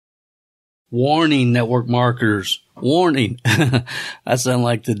Warning, network marketers. Warning. I sound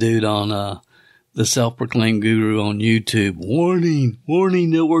like the dude on the self-proclaimed guru on YouTube. Warning,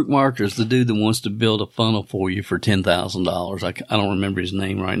 network marketers. The dude that wants to build a funnel for you for $10,000. I don't remember his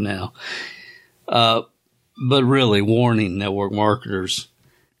name right now. But really, warning, network marketers,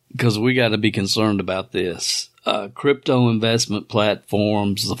 because we got to be concerned about this. Crypto investment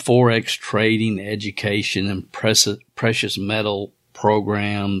platforms, the Forex trading, education, and precious metal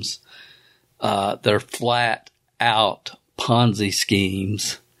programs, they're flat out Ponzi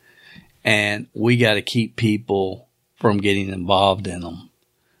schemes, and we got to keep people from getting involved in them.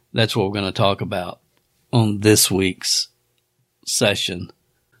 That's what we're going to talk about on this week's session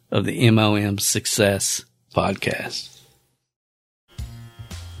of the MLM Success Podcast.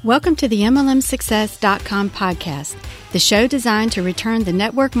 Welcome to the MLMsuccess.com podcast, the show designed to return the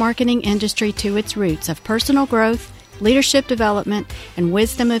network marketing industry to its roots of personal growth, leadership development, and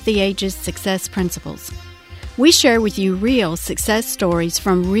wisdom of the ages success principles. We share with you real success stories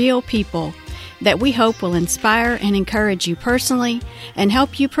from real people that we hope will inspire and encourage you personally and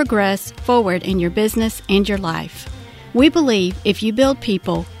help you progress forward in your business and your life. We believe if you build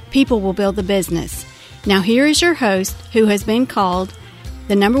people, people will build the business. Now here is your host, who has been called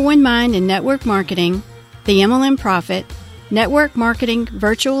the #1 mind in network marketing, the MLM Prophet, network marketing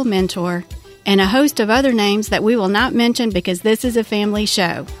virtual mentor, and a host of other names that we will not mention because this is a family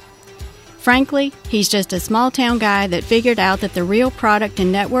show. Frankly, he's just a small-town guy that figured out that the real product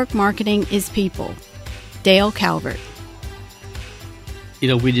in network marketing is people. Dale Calvert. You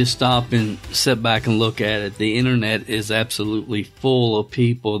know, we just stop and sit back and look at it. The internet is absolutely full of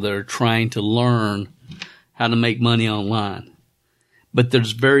people that are trying to learn how to make money online. But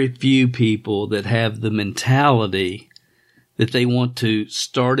there's very few people that have the mentality that they want to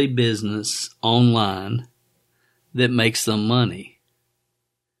start a business online that makes them money.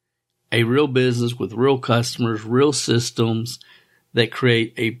 A real business with real customers, real systems that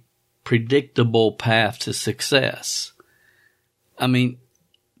create a predictable path to success. I mean,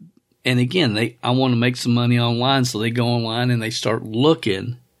 and again, I want to make some money online, so they go online and they start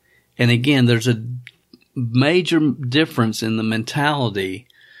looking. And again, there's a major difference in the mentality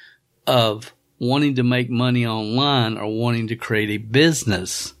of wanting to make money online or wanting to create a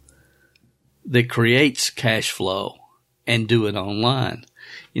business that creates cash flow and do it online.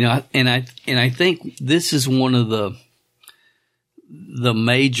 You know, and I think this is one of the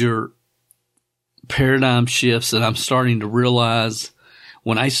major paradigm shifts that I'm starting to realize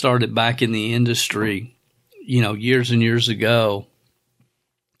when I started back in the industry, you know, years and years ago,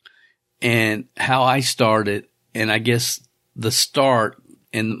 and how I started, and I guess the start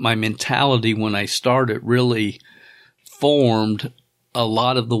and my mentality when I started really formed a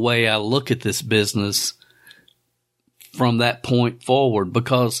lot of the way I look at this business from that point forward,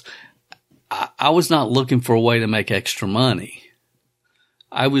 because I was not looking for a way to make extra money.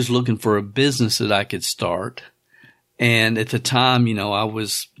 I was looking for a business that I could start. And at the time, you know, I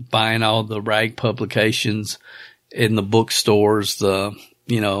was buying all the rag publications in the bookstores, the,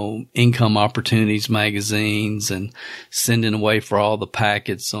 you know, Income Opportunities magazines, and sending away for all the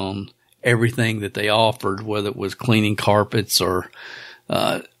packets on everything that they offered, whether it was cleaning carpets or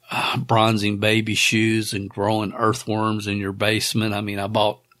bronzing baby shoes and growing earthworms in your basement. I mean, I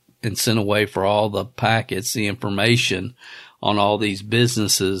bought and sent away for all the packets, the information on all these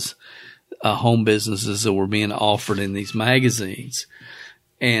businesses, home businesses that were being offered in these magazines.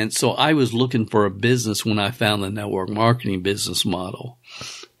 And so I was looking for a business when I found the network marketing business model.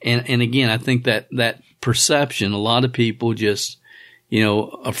 And again, I think that perception, a lot of people just, you know,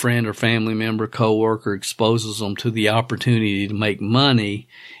 a friend or family member, coworker exposes them to the opportunity to make money,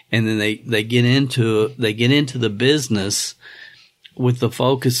 and then they get into the business with the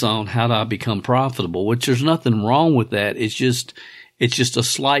focus on how do I become profitable, which there's nothing wrong with that. It's just a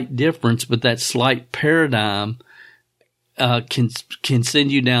slight difference, but that slight paradigm can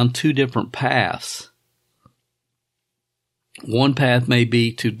send you down two different paths. One path may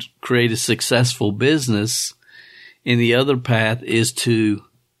be to create a successful business, and the other path is to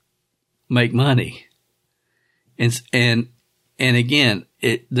make money. And again,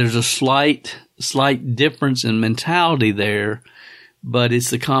 there's a slight difference in mentality there, but it's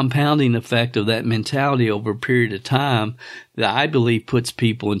the compounding effect of that mentality over a period of time that I believe puts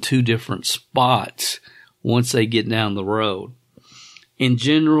people in two different spots once they get down the road. In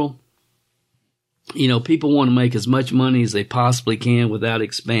general, you know, people want to make as much money as they possibly can without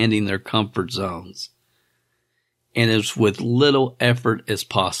expanding their comfort zones, and as with little effort as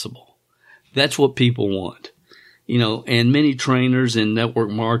possible. That's what people want. And many trainers in network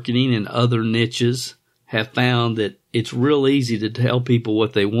marketing and other niches have found that it's real easy to tell people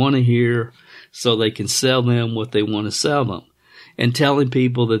what they want to hear so they can sell them what they want to sell them. And telling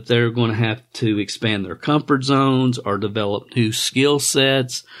people that they're going to have to expand their comfort zones or develop new skill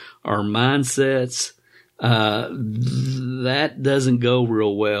sets or mindsets, that doesn't go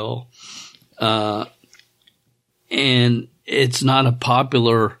real well. And it's not a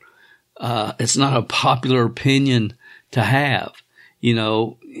popular opinion to have. You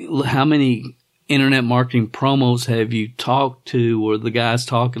know, how many internet marketing promos have you talked to where the guy's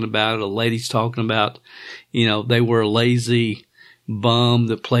talking about it, a lady's talking about, you know, they were a lazy bum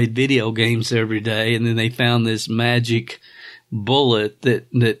that played video games every day, and then they found this magic bullet that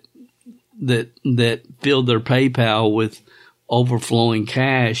filled their PayPal with overflowing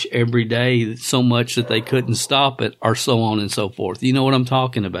cash every day, so much that they couldn't stop it, or so on and so forth. You know what I'm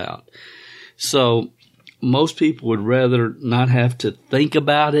talking about? So most people would rather not have to think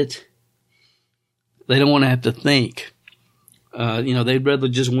about it. They don't want to have to think. They'd rather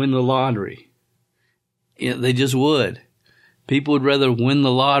just win the lottery. They just would. People would rather win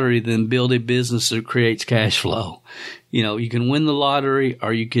the lottery than build a business that creates cash flow. You know, you can win the lottery,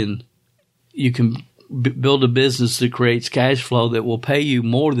 or you can build a business that creates cash flow that will pay you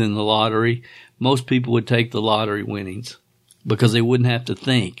more than the lottery. Most people would take the lottery winnings because they wouldn't have to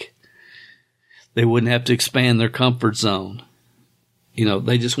think. They wouldn't have to expand their comfort zone. You know,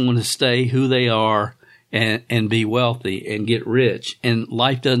 they just want to stay who they are and be wealthy and get rich. And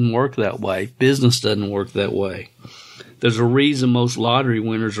life doesn't work that way. Business doesn't work that way. There's a reason most lottery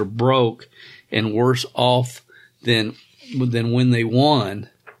winners are broke and worse off than when they won,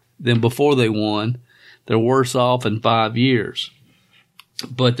 than before they won. They're worse off in 5 years.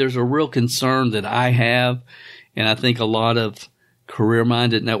 But there's a real concern that I have, and I think a lot of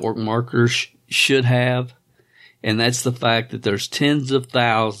career-minded network marketers should have, and that's the fact that there's tens of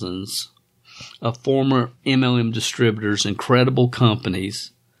thousands of former MLM distributors and credible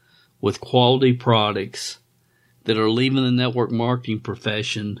companies with quality products that are leaving the network marketing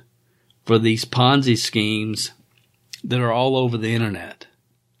profession for these Ponzi schemes that are all over the internet.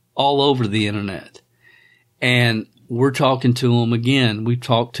 All over the internet. And we're talking to them again. We've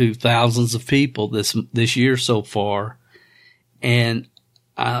talked to thousands of people this year so far. And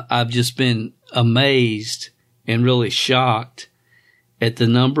I've just been amazed and really shocked at the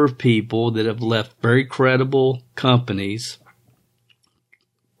number of people that have left very credible companies,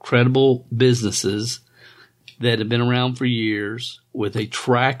 credible businesses that have been around for years with a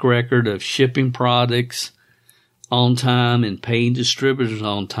track record of shipping products on time and paying distributors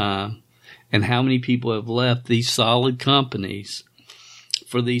on time, and how many people have left these solid companies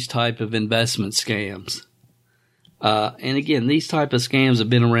for these type of investment scams. And again, these type of scams have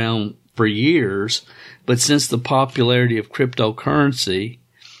been around for years, but since the popularity of cryptocurrency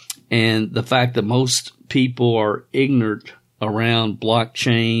and the fact that most people are ignorant around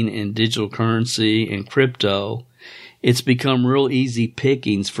blockchain and digital currency and crypto, it's become real easy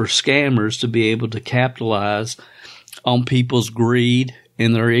pickings for scammers to be able to capitalize on people's greed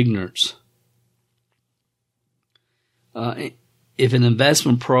and their ignorance. If an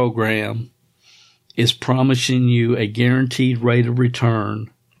investment program is promising you a guaranteed rate of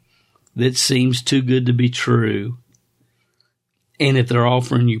return that seems too good to be true, and if they're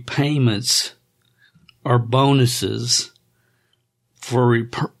offering you payments or bonuses for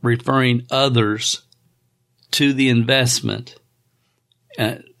referring others to the investment,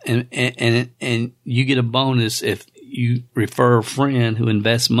 and you get a bonus if you refer a friend who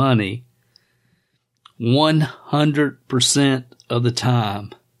invests money, 100% of the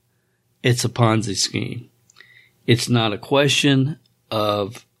time, it's a Ponzi scheme. It's not a question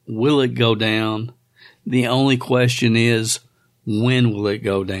of will it go down. The only question is, when will it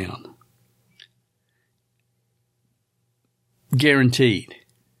go down? Guaranteed.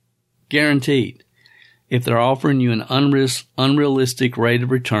 Guaranteed. If they're offering you an unrealistic rate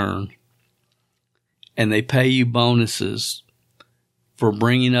of return and they pay you bonuses for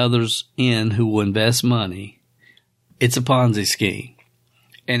bringing others in who will invest money, it's a Ponzi scheme.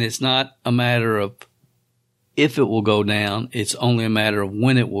 And it's not a matter of if it will go down. It's only a matter of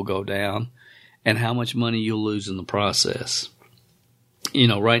when it will go down and how much money you'll lose in the process. You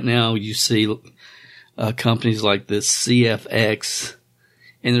know, right now you see companies like this CFX,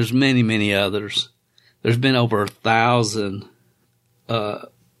 and there's many, many others. There's been over 1,000.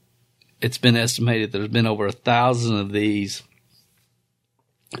 It's been estimated there's been over 1,000 of these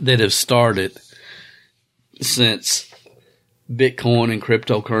that have started since Bitcoin and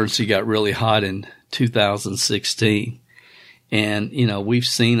cryptocurrency got really hot in 2016. And, you know, we've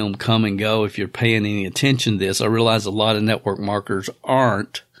seen them come and go if you're paying any attention to this. I realize a lot of network marketers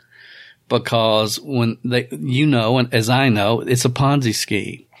aren't, because when and as I know, it's a Ponzi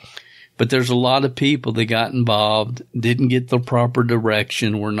scheme. But there's a lot of people that got involved, didn't get the proper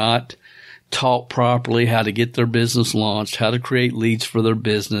direction, were not taught properly how to get their business launched, how to create leads for their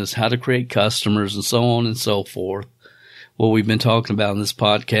business, how to create customers, and so on and so forth. What we've been talking about in this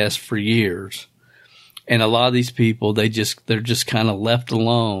podcast for years. And a lot of these people, they're just kind of left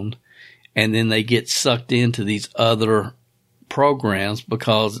alone, and then they get sucked into these other programs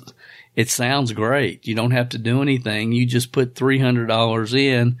because it sounds great. You don't have to do anything. You just put $300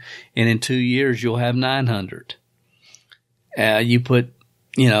 in, and in 2 years you'll have $900. You put,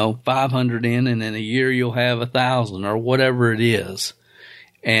 $500 in, and in a year you'll have $1,000 or whatever it is.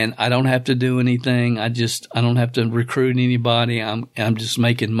 And I don't have to do anything. I don't have to recruit anybody. I'm just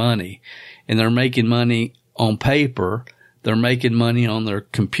making money. And they're making money on paper. They're making money on their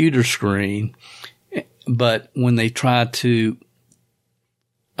computer screen. But when they try to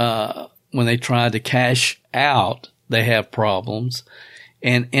cash out, they have problems.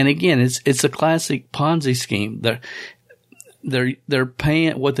 And again, it's a classic Ponzi scheme. They're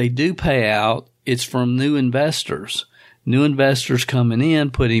paying what they do pay out. It's from new investors coming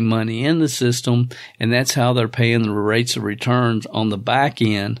in, putting money in the system, and that's how they're paying the rates of returns on the back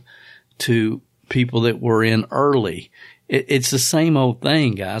end to people that were in early. It's the same old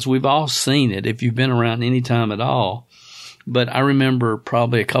thing, guys. We've all seen it if you've been around any time at all. But I remember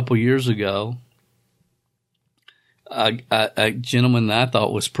probably a couple years ago, a gentleman that I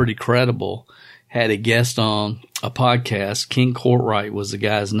thought was pretty credible had a guest on a podcast. King Courtright was the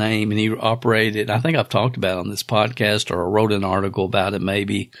guy's name, and he operated, I think I've talked about it on this podcast, or I wrote an article about it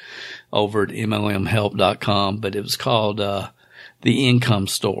maybe over at MLMhelp.com, but it was called The Income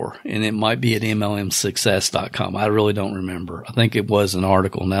Store, and it might be at MLMsuccess.com. I really don't remember. I think it was an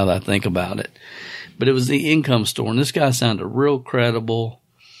article now that I think about it. But it was The Income Store, and this guy sounded real credible.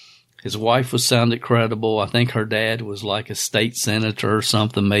 His wife sounded credible. I think her dad was like a state senator or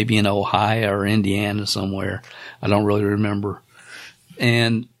something, maybe in Ohio or Indiana somewhere. I don't really remember.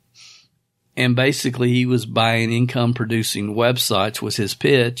 And basically he was buying income producing websites was his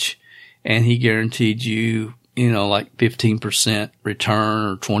pitch, and he guaranteed you, like 15% return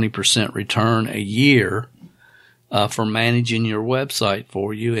or 20% return a year for managing your website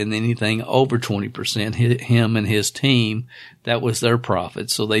for you, and anything over 20%, him and his team, that was their profit.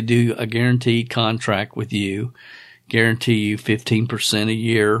 So they do a guaranteed contract with you, guarantee you 15% a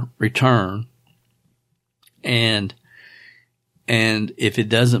year return, and if it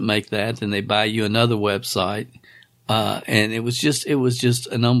doesn't make that, then they buy you another website. And it was just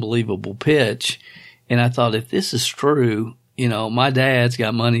an unbelievable pitch. And I thought, if this is true, my dad's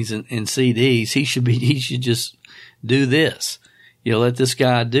got monies in CDs. He should just do this. Let this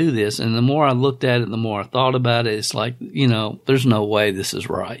guy do this. And the more I looked at it, the more I thought about it, it's like, there's no way this is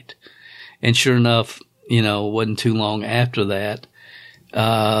right. And sure enough, it wasn't too long after that,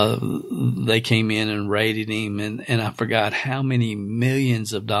 they came in and raided him, and I forgot how many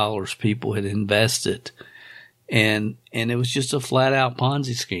millions of dollars people had invested. And it was just a flat out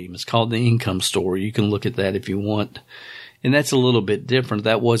Ponzi scheme. It's called The Income Store. You can look at that if you want. And that's a little bit different.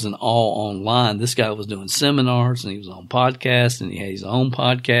 That wasn't all online. This guy was doing seminars, and he was on podcasts, and he had his own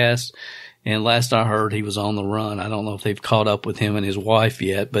podcast. And last I heard, he was on the run. I don't know if they've caught up with him and his wife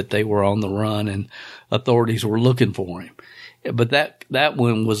yet, but they were on the run, and authorities were looking for him. But that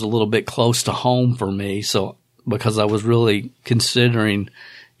one was a little bit close to home for me. So, because I was really considering,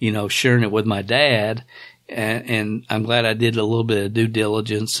 sharing it with my dad. And I'm glad I did a little bit of due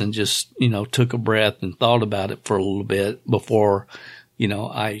diligence and just, took a breath and thought about it for a little bit before,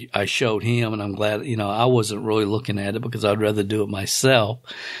 I showed him. And I'm glad, I wasn't really looking at it because I'd rather do it myself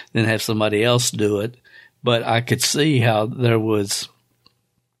than have somebody else do it. But I could see how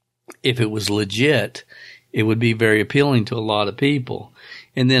if it was legit, it would be very appealing to a lot of people.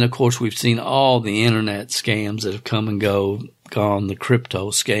 And then, of course, we've seen all the internet scams that have come and gone, the crypto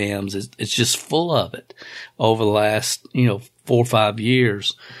scams. It's just full of it over the last, 4 or 5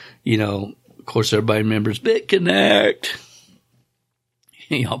 years. Of course, everybody remembers BitConnect.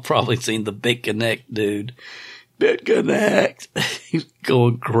 Y'all probably seen the BitConnect dude. BitConnect. He's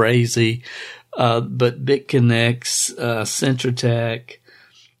going crazy. But BitConnect's, Centratech,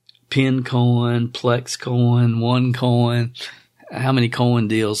 Pincoin, Plexcoin, OneCoin. How many coin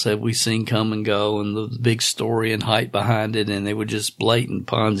deals have we seen come and go, and the big story and hype behind it, and they were just blatant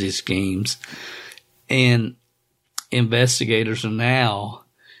Ponzi schemes. And investigators are now,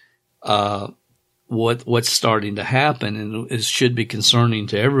 what's starting to happen, and it should be concerning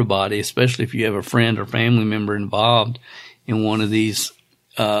to everybody, especially if you have a friend or family member involved in one of these,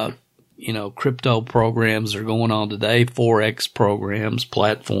 crypto programs are going on today, Forex programs,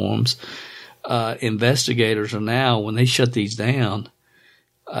 platforms. Investigators are now, when they shut these down,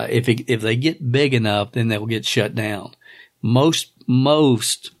 if they get big enough, then they'll get shut down.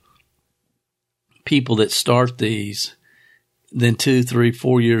 Most people that start these, then 2, 3,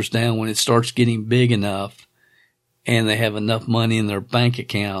 4 years down, when it starts getting big enough and they have enough money in their bank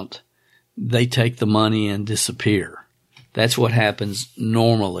account, they take the money and disappear. That's what happens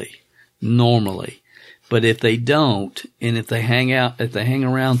normally. But if they don't, and if they hang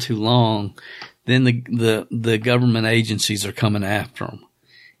around too long, then the government agencies are coming after them.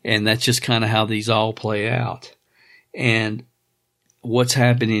 And that's just kind of how these all play out. And what's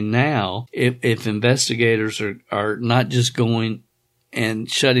happening now, if investigators are not just going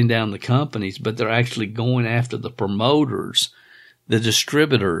and shutting down the companies, but they're actually going after the promoters, the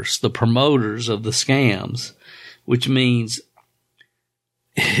distributors, the promoters of the scams, which means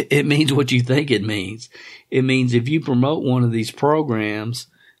it means what you think it means. It means if you promote one of these programs,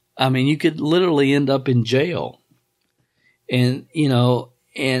 I mean, you could literally end up in jail. And,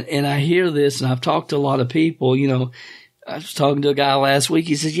 and I hear this, and I've talked to a lot of people, I was talking to a guy last week.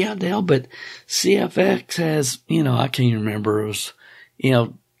 He says, yeah, Dale, but CFX has, I can't remember. It was,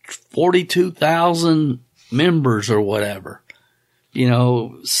 42,000 members or whatever.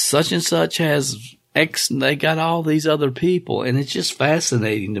 Such and such has X, they got all these other people. And it's just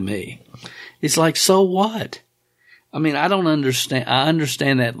fascinating to me. It's like, so what? I mean, I don't understand. I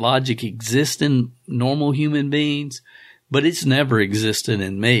understand that logic exists in normal human beings, but it's never existed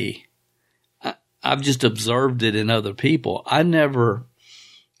in me. I've just observed it in other people. I've never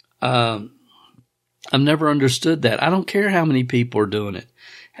understood that. I don't care how many people are doing it.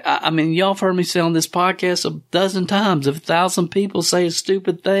 I mean, y'all have heard me say on this podcast a dozen times, if 1,000 people say a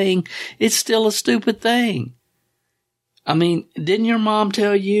stupid thing, it's still a stupid thing. I mean, didn't your mom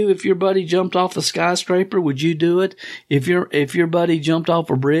tell you if your buddy jumped off a skyscraper, would you do it? If your buddy jumped off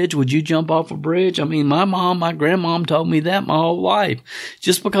a bridge, would you jump off a bridge? I mean, my grandmom told me that my whole life.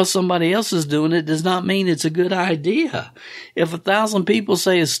 Just because somebody else is doing it does not mean it's a good idea. If 1,000 people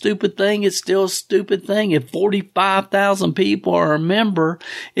say a stupid thing, it's still a stupid thing. If 45,000 people are a member,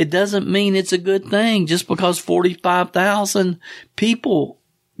 it doesn't mean it's a good thing. Just because 45,000 people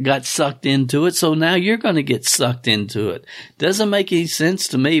got sucked into it, so now you're going to get sucked into it. Doesn't make any sense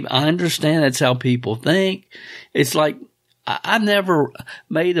to me. I understand that's how people think. It's like, I never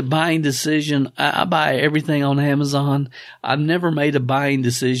made a buying decision. I buy everything on Amazon. I've never made a buying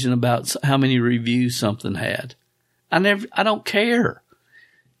decision about how many reviews something had. I don't care.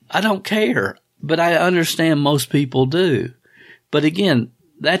 But I understand most people do. But again,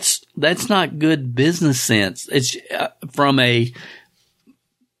 that's not good business sense. It's from a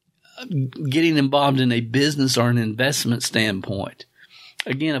getting involved in a business or an investment standpoint.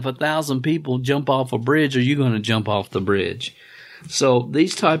 Again, if 1,000 people jump off a bridge, are you going to jump off the bridge? So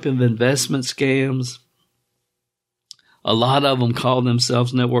these type of investment scams, a lot of them call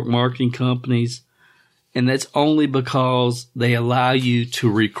themselves network marketing companies, and that's only because they allow you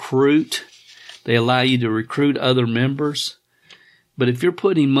to recruit. They allow you to recruit other members. But if you're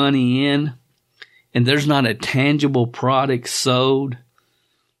putting money in and there's not a tangible product sold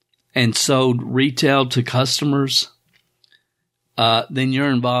retail to customers, then you're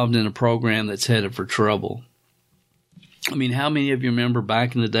involved in a program that's headed for trouble. I mean, how many of you remember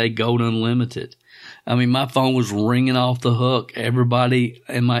back in the day, Gold Unlimited? I mean, my phone was ringing off the hook. Everybody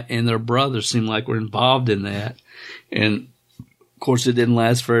and their brothers seemed like were involved in that. And of course, it didn't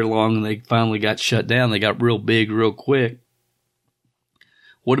last very long, and they finally got shut down. They got real big real quick.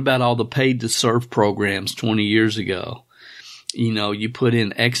 What about all the paid to surf programs 20 years ago? You put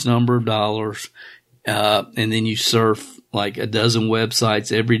in X number of dollars, and then you surf like a dozen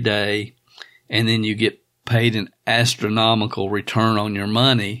websites every day, and then you get paid an astronomical return on your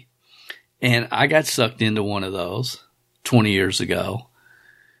money. And I got sucked into one of those 20 years ago.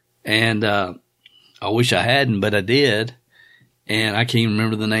 And I wish I hadn't, but I did. And I can't even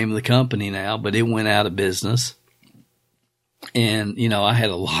remember the name of the company now, but it went out of business. And, I had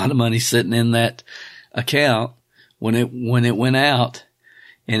a lot of money sitting in that account when it went out,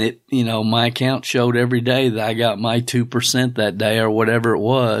 and my account showed every day that I got my 2% that day or whatever it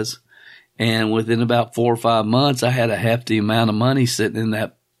was. And within about 4 or 5 months, I had a hefty amount of money sitting in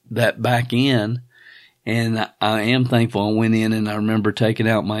that back end. And I am thankful I went in, and I remember taking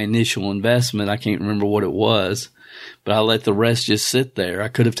out my initial investment. I can't remember what it was, but I let the rest just sit there. I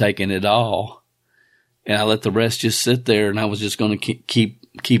could have taken it all, and I let the rest just sit there, and I was just going to keep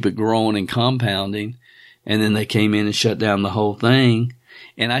it growing and compounding. And then they came in and shut down the whole thing.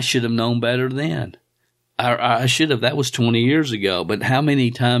 And I should have known better then. I should have. That was 20 years ago. But how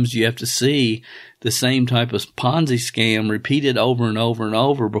many times do you have to see the same type of Ponzi scam repeated over and over and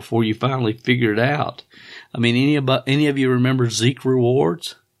over before you finally figure it out? I mean, any of you remember Zeek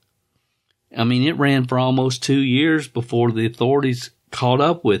Rewards? I mean, it ran for almost 2 years before the authorities caught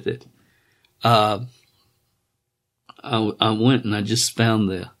up with it. I went and I just found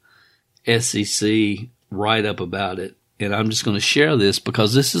the SEC write-up about it, and I'm just going to share this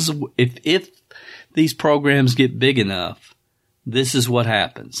because this is if these programs get big enough, this is what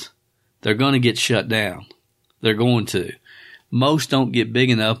happens. They're going to get shut down. They're going to. Most don't get big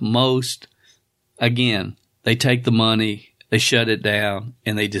enough. Most, again, they take the money, they shut it down,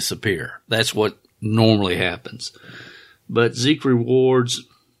 and they disappear. That's what normally happens. But Zeek Rewards,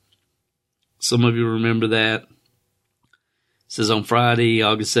 some of you remember that. It says on Friday,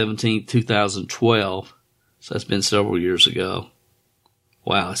 August 17th, 2012. So that's been several years ago.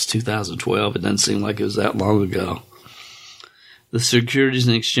 Wow, it's 2012. It doesn't seem like it was that long ago. The Securities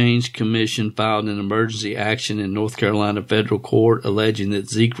and Exchange Commission filed an emergency action in North Carolina federal court alleging that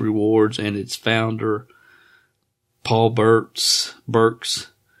Zeek Rewards and its founder, Paul Burks,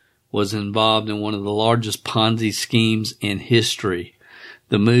 was involved in one of the largest Ponzi schemes in history.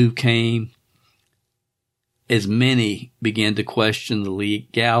 The move came as many began to question the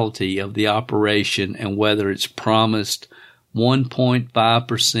legality of the operation and whether its promised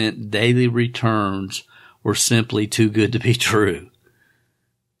 1.5% daily returns were simply too good to be true.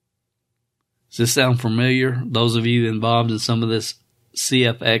 Does this sound familiar? Those of you involved in some of this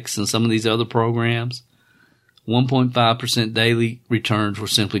CFX and some of these other programs? 1.5% daily returns were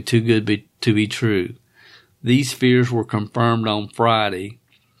simply too good to be true. These fears were confirmed on Friday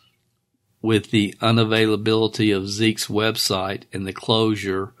with the unavailability of Zeek's website and the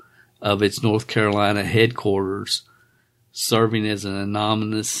closure of its North Carolina headquarters, serving as an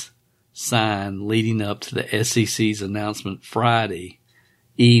anonymous sign leading up to the SEC's announcement Friday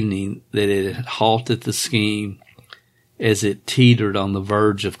evening that it had halted the scheme as it teetered on the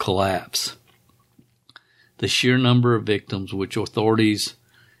verge of collapse. The sheer number of victims which authorities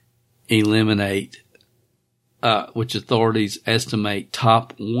estimate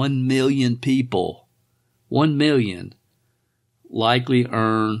top 1 million people, 1 million, likely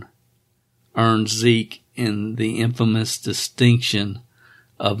earned Zeek in the infamous distinction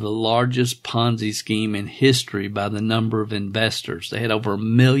of the largest Ponzi scheme in history by the number of investors. They had over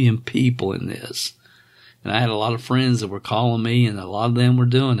 1 million people in this. And I had a lot of friends that were calling me, and a lot of them were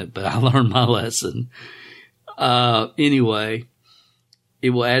doing it, but I learned my lesson. Anyway, it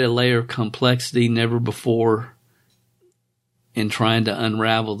will add a layer of complexity never before in trying to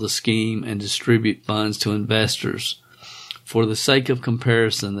unravel the scheme and distribute funds to investors. For the sake of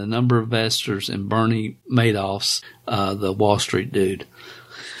comparison, the number of investors in Bernie Madoff's, the Wall Street dude,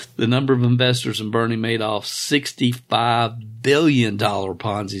 the number of investors in Bernie Madoff's $65 billion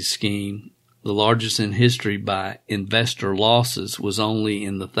Ponzi scheme, the largest in history by investor losses, was only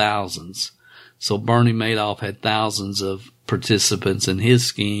in the thousands. So Bernie Madoff had thousands of participants in his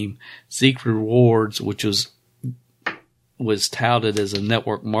scheme. Zeek Rewards, which was touted as a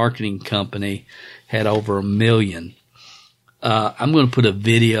network marketing company, had over 1 million. I'm going to put a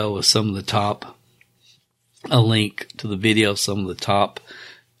link to the video of some of the top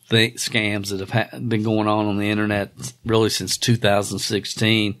scams that have been going on the internet really since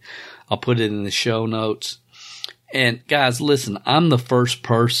 2016. I'll put it in the show notes. And guys, listen, I'm the first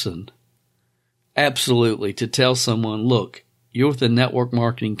person absolutely to tell someone, look, you're with a network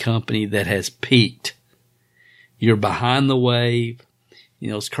marketing company that has peaked. You're behind the wave.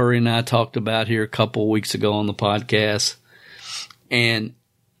 You know, as Curry and I talked about here a couple of weeks ago on the podcast. And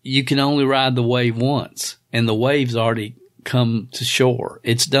you can only ride the wave once. And the wave's already come to shore.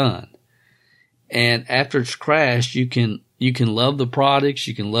 It's done. And after it's crashed, you can love the products,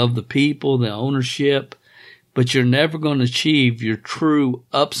 you can love the people, the ownership, but you're never going to achieve your true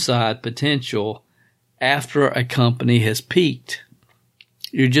upside potential after a company has peaked.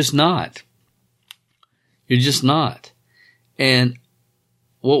 You're just not. You're just not. And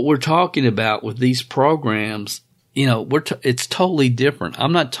what we're talking about with these programs, you know, it's totally different.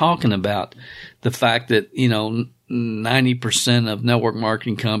 I'm not talking about the fact that, you know, 90% of network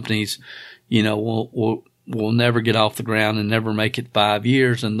marketing companies, you know, will never get off the ground and never make it 5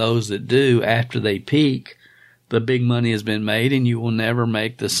 years. And those that do, after they peak, the big money has been made, and you will never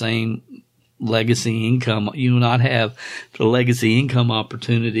make the same legacy income. You will not have the legacy income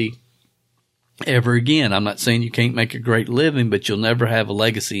opportunity ever again. I'm not saying you can't make a great living, but you'll never have a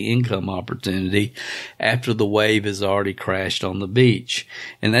legacy income opportunity after the wave has already crashed on the beach.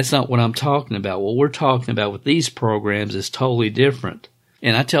 And that's not what I'm talking about. What we're talking about with these programs is totally different.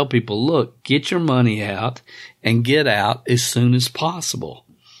 And I tell people, look, get your money out and get out as soon as possible.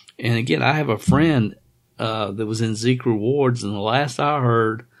 And again, I have a friend that was in Zeek Rewards, and the last I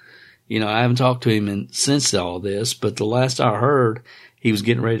heard, I haven't talked to him since all this, but the last I heard, he was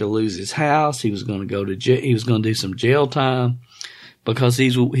getting ready to lose his house. He was going to go to jail. He was going to do some jail time because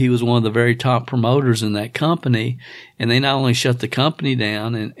he was one of the very top promoters in that company. And they not only shut the company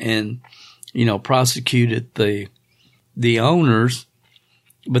down and prosecuted the owners,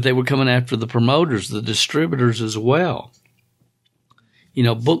 but they were coming after the promoters, the distributors as well.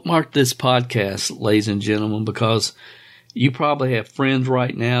 Bookmark this podcast, ladies and gentlemen, because you probably have friends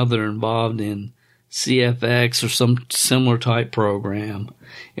right now that are involved in CFX or some similar type program.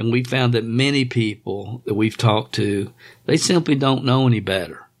 And we found that many people that we've talked to, they simply don't know any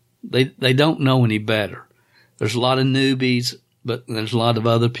better. They don't know any better. There's a lot of newbies, but there's a lot of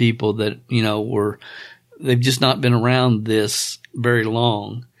other people that, they've just not been around this very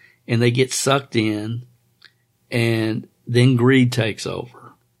long, and they get sucked in, and then greed takes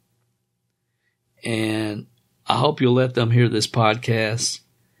over. And I hope you'll let them hear this podcast.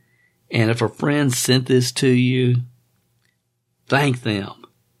 And if a friend sent this to you, thank them.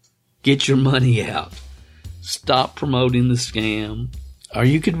 Get your money out. Stop promoting the scam, or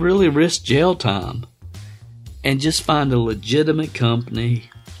you could really risk jail time. And just find a legitimate company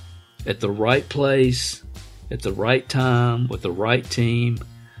at the right place, at the right time, with the right team.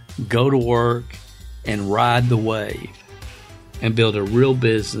 Go to work and ride the wave and build a real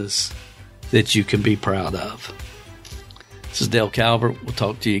business that you can be proud of. This is Dale Calvert. We'll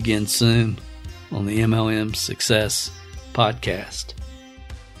talk to you again soon on the MLM Success Podcast.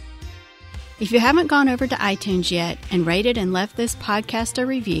 If you haven't gone over to iTunes yet and rated and left this podcast a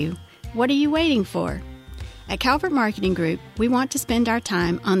review, what are you waiting for? At Calvert Marketing Group, we want to spend our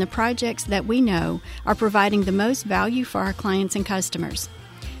time on the projects that we know are providing the most value for our clients and customers.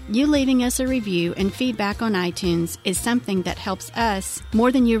 You leaving us a review and feedback on iTunes is something that helps us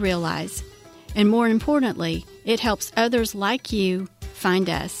more than you realize. And more importantly, it helps others like you find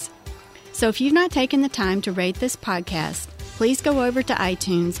us. So if you've not taken the time to rate this podcast, please go over to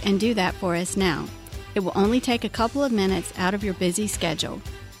iTunes and do that for us now. It will only take a couple of minutes out of your busy schedule.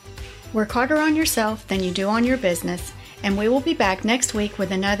 Work harder on yourself than you do on your business, and we will be back next week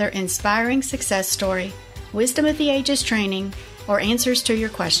with another inspiring success story, wisdom of the ages training, or answers to your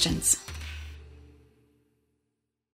questions.